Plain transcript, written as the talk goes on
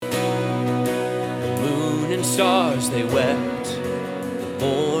morning stars, they wept. The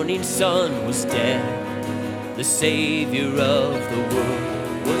morning sun was dead. The Savior of the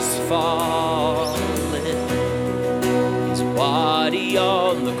world was fallen. His body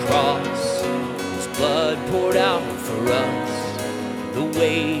on the cross, His blood poured out for us, the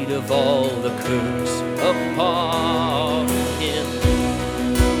weight of all the curse upon Him.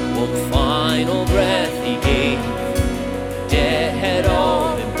 One final breath He gave, debt had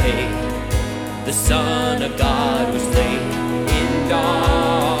all been paid. The Son of God